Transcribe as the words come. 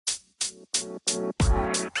Hi,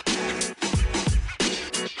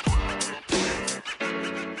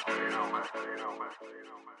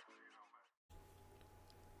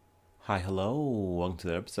 hello. Welcome to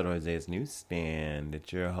the episode of Isaiah's Newsstand.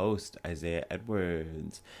 It's your host, Isaiah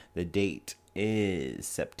Edwards. The date is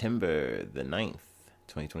September the 9th,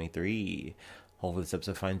 2023. Hopefully this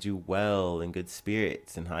episode finds you well, in good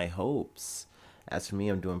spirits, and high hopes. As for me,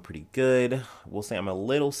 I'm doing pretty good. We'll say I'm a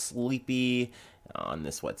little sleepy on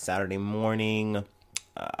this, Saturday morning.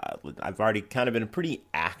 I've already kind of been pretty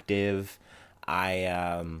active. We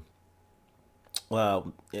had a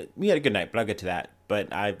good night, but I'll get to that. But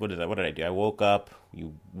what did I do? I woke up.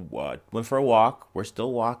 Went for a walk. We're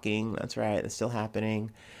still walking. That's right. It's still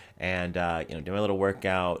happening, and did my little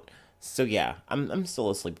workout. So yeah, I'm still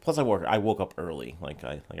asleep. Plus, I woke up early, like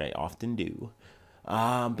I often do.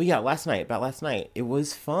 But yeah, last night, it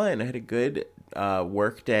was fun. I had a good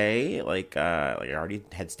work day. Like I already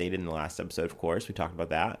had stated in the last episode. Of course, we talked about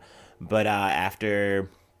that. But after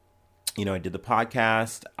I did the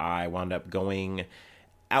podcast, I wound up going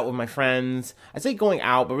out with my friends. I say going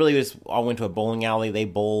out, but really we just all went to a bowling alley. They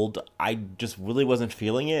bowled. I just really wasn't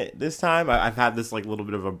feeling it this time. I've had this like little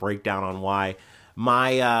bit of a breakdown on why.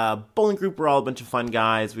 My bowling group were all a bunch of fun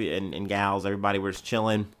guys and gals. Everybody was just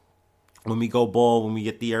chilling. When we go bowl, when we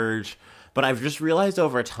get the urge. But I've just realized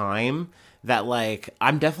over time that, like,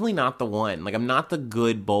 I'm definitely not the one. Like, I'm not the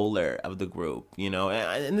good bowler of the group,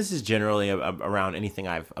 And this is generally around anything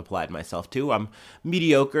I've applied myself to. I'm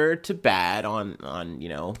mediocre to bad on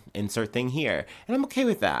insert thing here. And I'm okay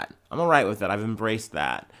with that. I'm all right with that. I've embraced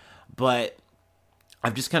that. But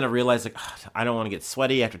I've just kind of realized, like, I don't want to get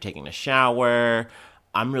sweaty after taking a shower.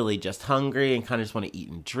 I'm really just hungry and kind of just want to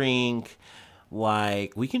eat and drink.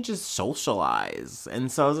 Like, we can just socialize. And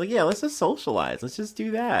so I was like, yeah, let's just socialize. Let's just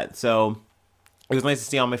do that. So it was nice to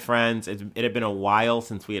see all my friends. It had been a while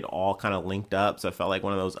since we had all kind of linked up. So it felt like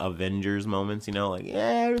one of those Avengers moments, like,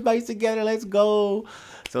 yeah, everybody's together. Let's go.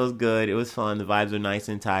 So it was good. It was fun. The vibes were nice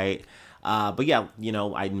and tight. But yeah,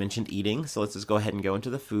 I mentioned eating. So let's just go ahead and go into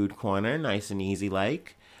the food corner. Nice and easy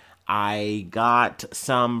like. I got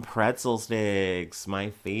some pretzel sticks. My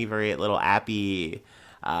favorite little appy.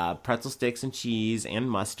 Pretzel sticks and cheese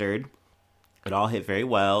and mustard. It all hit very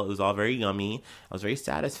well. It was all very yummy. I was very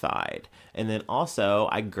satisfied. And then also,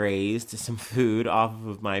 I grazed some food off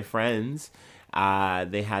of my friends.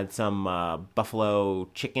 They had some buffalo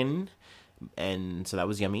chicken, and so that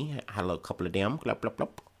was yummy. I had a little couple of them, glop, glop,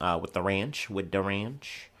 glop, with the ranch.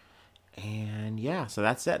 And yeah, so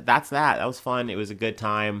that's it. That's that. That was fun. It was a good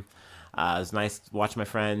time. It was nice to watch my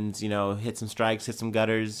friends, hit some strikes, hit some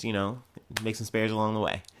gutters, make some spares along the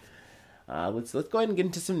way. Let's go ahead and get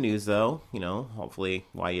into some news, though. Hopefully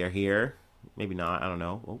while you're here. Maybe not. I don't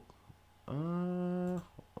know.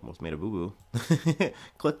 Almost made a boo-boo.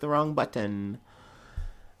 Click the wrong button.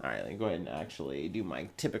 All right, let me go ahead and actually do my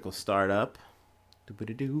typical startup.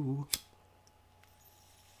 Do-ba-da-doo.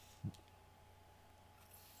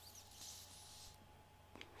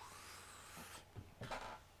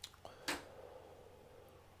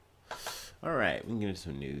 All right, we can get into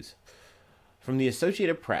some news. From the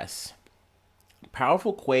Associated Press,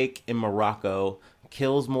 powerful quake in Morocco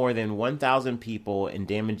kills more than 1,000 people and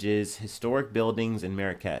damages historic buildings in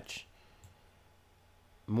Marrakech.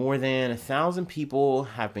 More than 1,000 people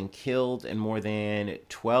have been killed and more than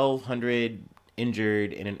 1,200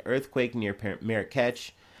 injured in an earthquake near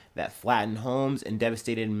Marrakech that flattened homes and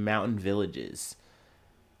devastated mountain villages.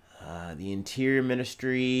 The Interior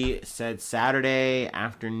Ministry said Saturday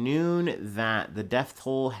afternoon that the death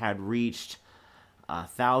toll had reached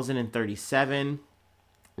 1,037,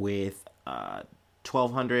 with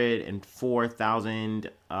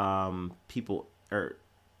 1,204,000 people, or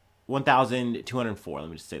 1,204. Let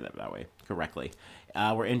me just say that way correctly.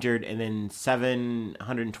 Were injured, and then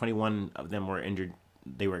 721 of them were injured.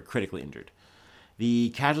 They were critically injured. The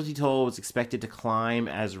casualty toll was expected to climb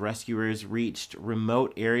as rescuers reached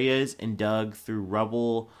remote areas and dug through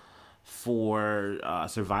rubble for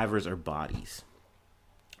survivors or bodies.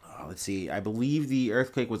 Let's see. I believe the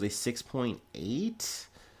earthquake was a 6.8.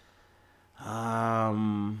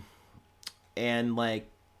 And like,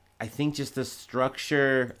 I think just the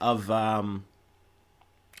structure of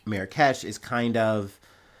Marrakech is kind of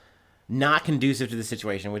not conducive to the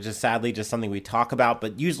situation, which is sadly just something we talk about.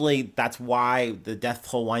 But usually that's why the death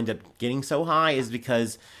toll winds up getting so high, is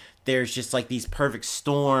because there's just like these perfect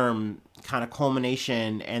storm kind of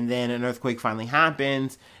culmination, and then an earthquake finally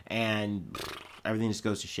happens and everything just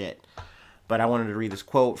goes to shit. But I wanted to read this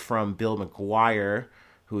quote from Bill McGuire,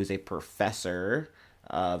 who is a professor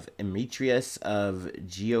of Emeritus of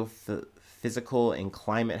Geophysical and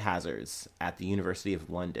Climate Hazards at the University of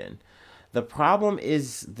London. The problem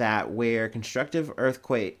is that where destructive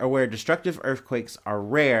earthquakes are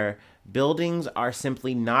rare, buildings are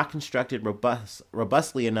simply not constructed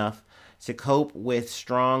robustly enough to cope with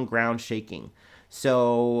strong ground shaking.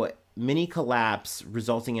 So many collapse,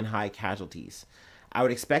 resulting in high casualties. I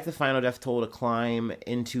would expect the final death toll to climb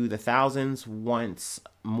into the thousands once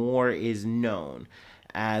more is known.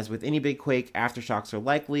 As with any big quake, aftershocks are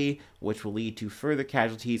likely, which will lead to further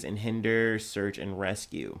casualties and hinder search and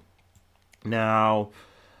rescue. Now,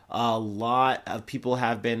 a lot of people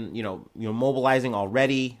have been, mobilizing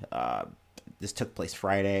already. This took place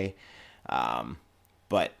Friday,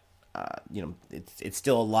 but it's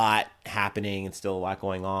still a lot happening. It's still a lot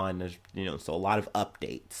going on. There's, so a lot of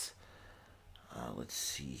updates. Let's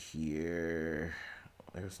see here.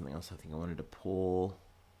 There's something else I think I wanted to pull.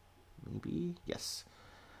 Maybe yes.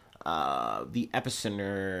 The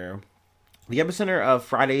epicenter. The epicenter of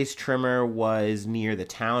Friday's tremor was near the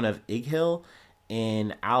town of Ighil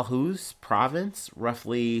in Al Huz province,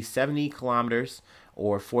 roughly 70 kilometers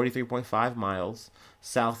or 43.5 miles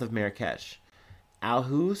south of Marrakech. Al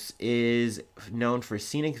Huz is known for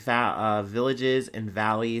scenic villages and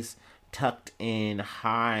valleys tucked in the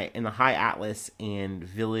high Atlas and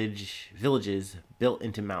villages built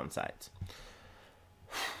into mountainsides.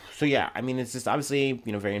 So yeah, I mean, it's just obviously,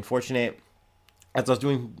 very unfortunate. As I was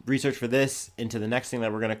doing research for this into the next thing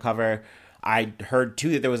that we're going to cover, I heard too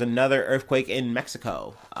that there was another earthquake in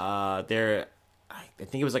Mexico. I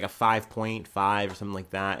think it was like a 5.5 or something like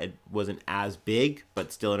that. It wasn't as big,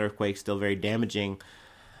 but still an earthquake, still very damaging.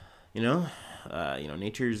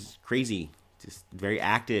 Nature's crazy, just very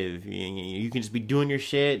active. You can just be doing your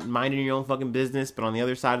shit, minding your own fucking business, but on the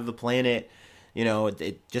other side of the planet,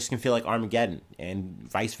 it just can feel like Armageddon,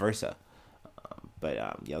 and vice versa.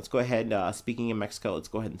 Let's go ahead. Speaking in Mexico, let's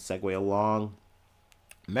go ahead and segue along.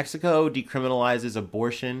 Mexico decriminalizes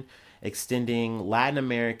abortion, extending Latin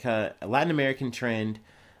American trend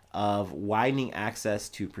of widening access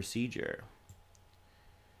to procedure.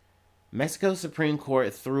 Mexico's Supreme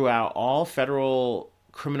Court threw out all federal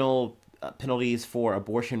criminal penalties for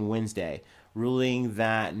abortion Wednesday, ruling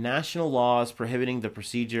that national laws prohibiting the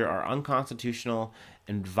procedure are unconstitutional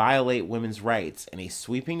and violate women's rights, in a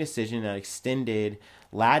sweeping decision that extended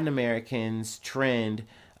Latin Americans' trend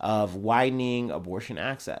of widening abortion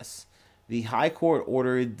access. The High Court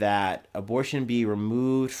ordered that abortion be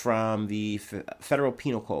removed from the Federal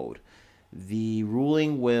Penal Code. The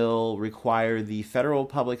ruling will require the Federal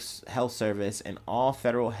Public Health Service and all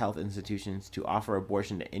federal health institutions to offer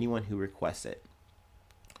abortion to anyone who requests it.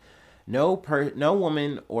 No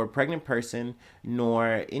woman or pregnant person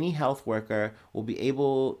nor any health worker will be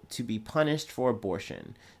able to be punished for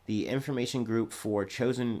abortion. The Information Group for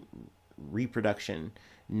Chosen Reproduction,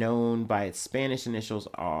 known by its Spanish initials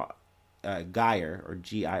GIRE, or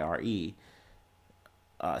GIRE,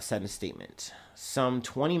 said in a statement. Some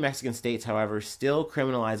 20 Mexican states, however, still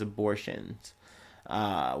criminalize abortions.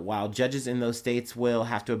 While judges in those states will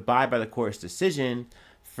have to abide by the court's decision,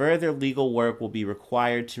 further legal work will be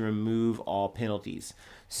required to remove all penalties.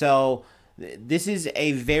 So this is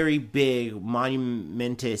a very big,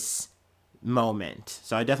 monumentous moment.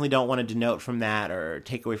 So I definitely don't want to denote from that or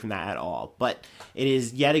take away from that at all. But it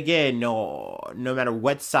is, yet again, no matter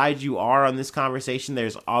what side you are on this conversation,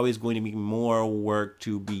 there's always going to be more work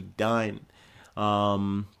to be done.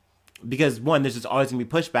 Because one, there's just always going to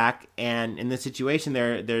be pushback, and in this situation,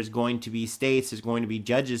 there's going to be states, there's going to be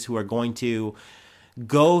judges who are going to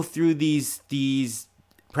go through these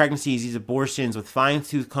pregnancies, these abortions with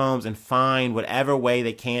fine-tooth combs and find whatever way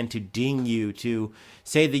they can to ding you, to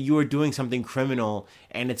say that you are doing something criminal,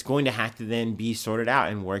 and it's going to have to then be sorted out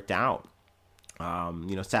and worked out.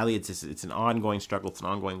 Sadly, it's an ongoing struggle, it's an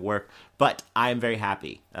ongoing work, but I am very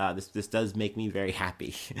happy. This does make me very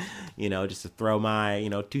happy, just to throw my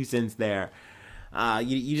 2 cents there.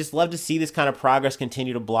 You just love to see this kind of progress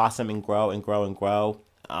continue to blossom and grow and grow and grow.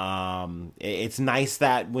 It's nice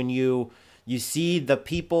that when you see the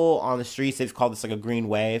people on the streets, they've called this like a green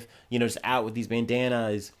wave, just out with these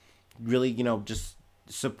bandanas, really, just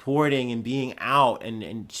supporting and being out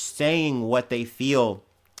and saying what they feel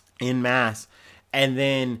in mass. And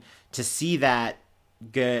then to see that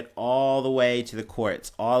get all the way to the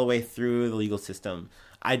courts, all the way through the legal system,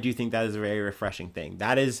 I do think that is a very refreshing thing.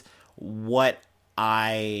 That is what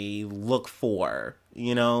I look for,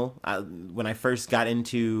 when I first got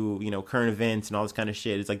into, current events and all this kind of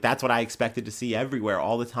shit. It's like, that's what I expected to see everywhere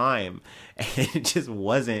all the time. And it just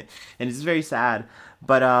wasn't. And it's very sad.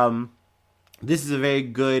 But this is a very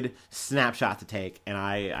good snapshot to take. And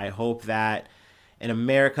I hope that in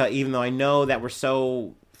America, even though I know that we're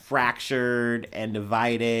so fractured and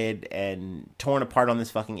divided and torn apart on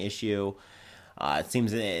this fucking issue. It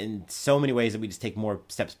seems in so many ways that we just take more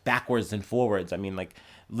steps backwards than forwards. I mean, like,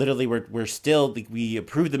 literally, we're still, like, we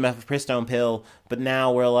approved the mifepristone pill, but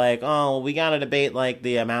now we're like, oh, we gotta debate, like,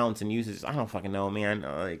 the amounts and uses. I don't fucking know, man.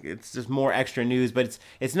 Like, it's just more extra news, but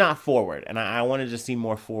it's not forward, and I wanted to see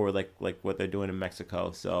more forward, like what they're doing in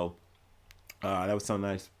Mexico. So that was something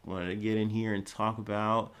I wanted to get in here and talk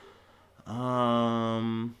about. Yeah,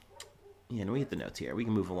 no, we hit the notes here. We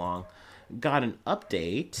can move along. Got an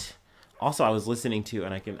update. Also, I was listening to,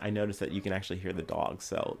 and I noticed that you can actually hear the dogs.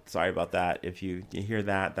 So sorry about that. If you hear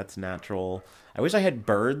that, that's natural. I wish I had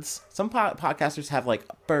birds. Some podcasters have like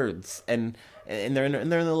birds, and they're in a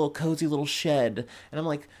little cozy little shed. And I'm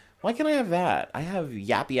like, why can't I have that? I have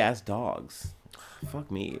yappy ass dogs.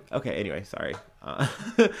 Fuck me. Okay. Anyway, sorry.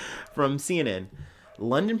 From CNN.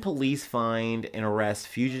 London police find and arrest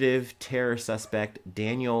fugitive terror suspect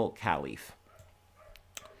Daniel Khalif.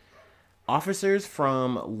 Officers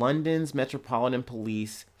from London's Metropolitan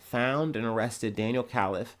Police found and arrested Daniel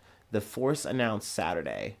Khalif, the force announced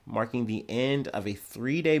Saturday, marking the end of a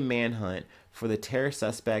 3-day manhunt for the terror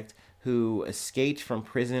suspect who escaped from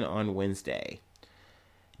prison on Wednesday.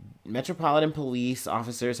 Metropolitan Police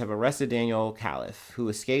officers have arrested Daniel Khalif, who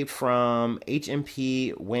escaped from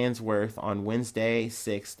HMP Wandsworth on Wednesday,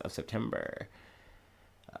 6th of September.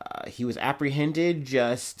 He was apprehended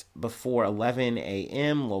just before 11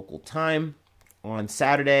 a.m. local time on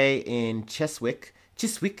Saturday in Chiswick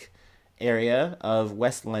area of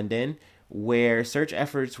West London, where search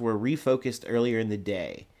efforts were refocused earlier in the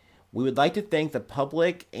day. We would like to thank the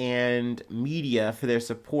public and media for their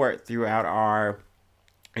support throughout our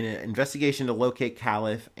investigation to locate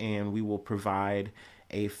Khalif, and we will provide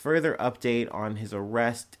a further update on his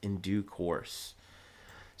arrest in due course.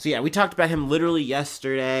 So yeah, we talked about him literally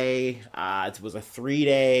yesterday. It was a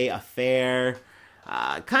 3-day affair.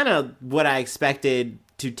 Kind of what I expected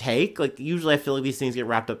to take. Like, usually I feel like these things get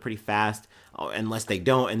wrapped up pretty fast, unless they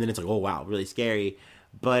don't, and then it's like, oh wow, really scary.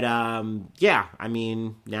 But yeah, I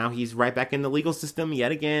mean, now he's right back in the legal system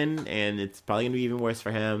yet again, and it's probably going to be even worse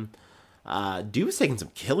for him. Dude was taking some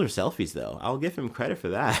killer selfies, though. I'll give him credit for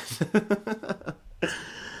that.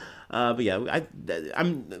 But yeah,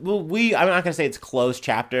 I'm not gonna say it's closed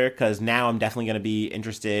chapter, because now I'm definitely gonna be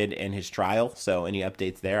interested in his trial. So any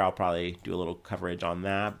updates there, I'll probably do a little coverage on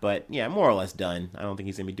that. But yeah, more or less done. I don't think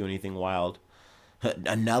he's gonna be doing anything wild.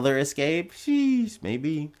 Another escape? Sheesh,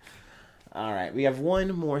 maybe. All right, we have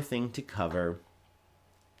one more thing to cover,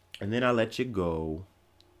 and then I'll let you go.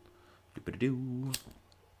 Do-ba-do.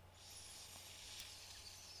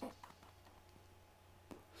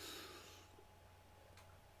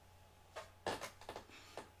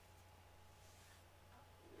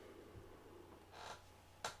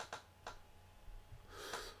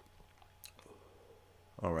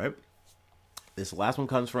 All right. This last one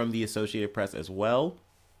comes from the Associated Press as well.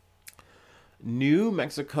 New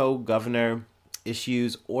Mexico governor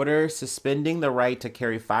issues order suspending the right to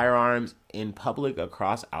carry firearms in public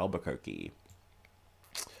across Albuquerque.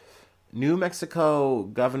 New Mexico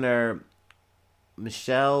Governor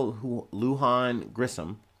Michelle Lujan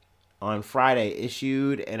Grissom on Friday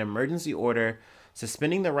issued an emergency order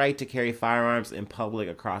suspending the right to carry firearms in public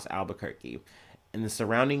across Albuquerque and the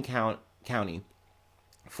surrounding county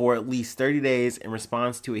for at least 30 days in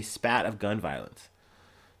response to a spat of gun violence.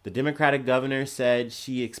 The Democratic governor said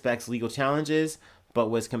she expects legal challenges, but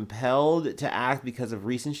was compelled to act because of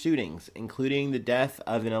recent shootings, including the death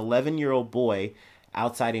of an 11-year-old boy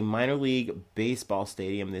outside a minor league baseball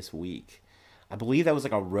stadium this week. I believe that was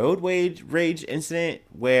like a road rage incident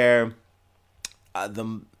where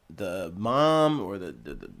the mom or the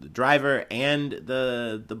driver and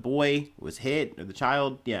the boy was hit, or the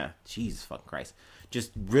child. Yeah, Jesus fucking Christ.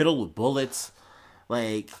 Just riddled with bullets.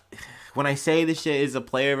 Like, when I say this shit is a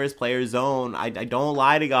player versus player zone, I don't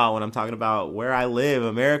lie to God when I'm talking about where I live,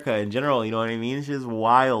 America in general, you know what I mean? It's just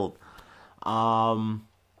wild.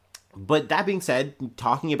 But that being said,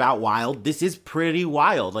 talking about wild, this is pretty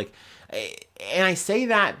wild. Like, and I say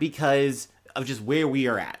that because of just where we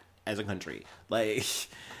are at as a country. Like,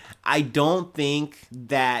 I don't think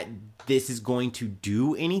that this is going to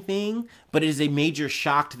do anything, but it is a major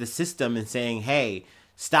shock to the system in saying, hey,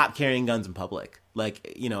 stop carrying guns in public.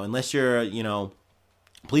 Like, you know, unless you're, you know,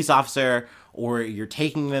 police officer or you're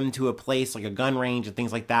taking them to a place like a gun range and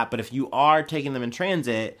things like that. But if you are taking them in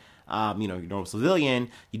transit, you know, you're a normal civilian,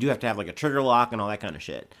 you do have to have like a trigger lock and all that kind of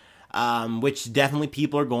shit, which definitely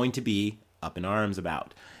people are going to be up in arms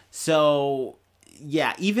about. So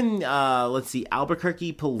yeah, even, let's see,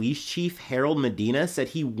 Albuquerque Police Chief Harold Medina said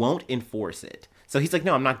he won't enforce it. So he's like,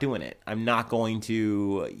 no, I'm not doing it. I'm not going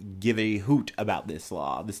to give a hoot about this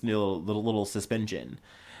law, this little suspension.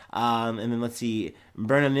 And then let's see,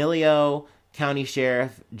 Bernalillo County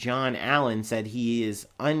Sheriff John Allen said he is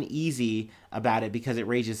uneasy about it because it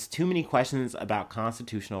raises too many questions about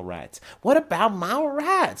constitutional rights. What about my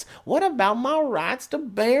rights? What about my rights to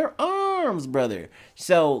bear arms, brother?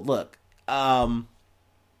 So look,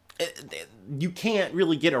 you can't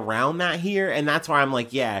really get around that here, and that's why I'm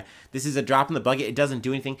like, yeah, this is a drop in the bucket. It doesn't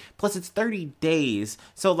do anything. Plus, it's 30 days,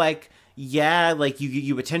 so like, yeah, like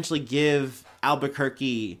you potentially give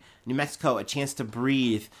Albuquerque, New Mexico, a chance to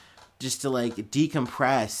breathe, just to like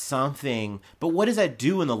decompress something. But what does that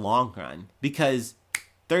do in the long run? Because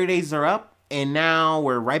 30 days are up, and now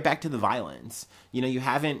we're right back to the violence. You know, you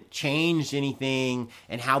haven't changed anything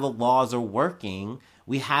and how the laws are working.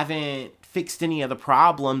 We haven't fixed any of the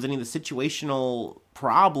problems, any of the situational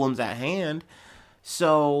problems at hand.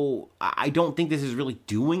 So I don't think this is really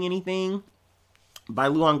doing anything by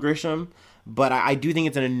Luan Grisham, but I do think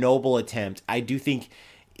it's a noble attempt. I do think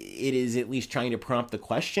it is at least trying to prompt the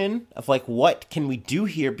question of like, what can we do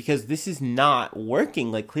here? Because this is not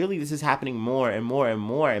working. Like, clearly this is happening more and more and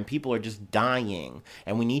more, and people are just dying,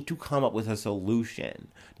 and we need to come up with a solution.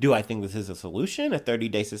 Do I think this is a solution? A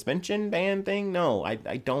 30-day suspension ban thing? No, I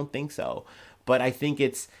don't think so. But I think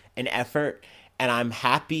it's an effort, and I'm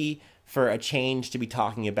happy for a change to be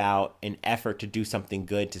talking about an effort to do something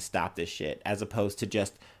good to stop this shit, as opposed to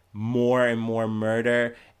just more and more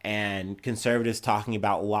murder and conservatives talking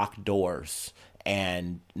about locked doors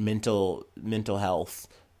and mental health,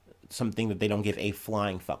 something that they don't give a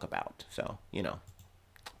flying fuck about. So, you know,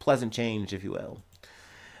 pleasant change, if you will.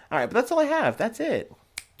 All right, but that's all I have. That's it.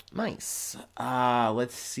 Nice.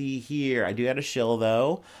 Let's see here. I do have a shill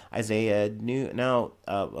though. Isaiah News. No.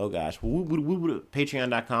 Oh gosh.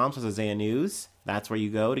 Patreon.com. So Isaiah News. That's where you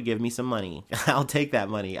go to give me some money. I'll take that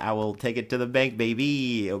money. I will take it to the bank,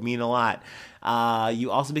 baby. It'll mean a lot.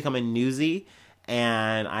 You also become a newsie,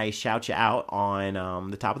 and I shout you out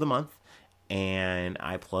on the top of the month. And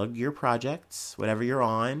I plug your projects, whatever you're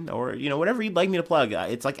on, or, you know, whatever you'd like me to plug.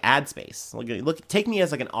 It's like ad space. Look, take me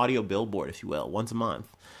as like an audio billboard, if you will, once a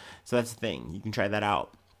month. So that's the thing. You can try that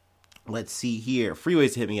out. Let's see here. Free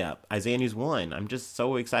ways to hit me up. Isaiah News 1. I'm just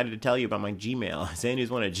so excited to tell you about my Gmail.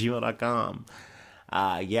 IsaiahNews1@gmail.com.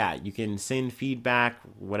 Yeah, you can send feedback,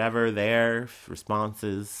 whatever there,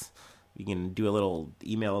 responses. You can do a little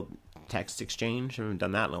email text exchange. I haven't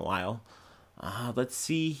done that in a while. Let's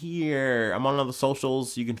see here. I'm on all the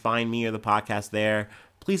socials. You can find me or the podcast there.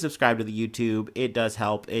 Please subscribe to the YouTube. It does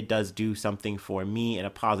help. It does do something for me in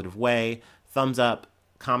a positive way. Thumbs up.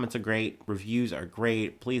 Comments are great. Reviews are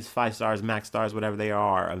great. Please, 5 stars, max stars, whatever they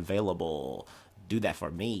are, available. Do that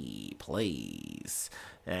for me, please.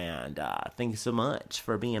 And thank you so much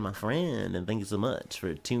for being my friend. And thank you so much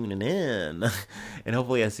for tuning in. And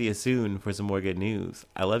hopefully I see you soon for some more good news.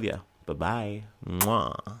 I love you. Bye-bye.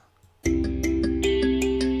 Mwah.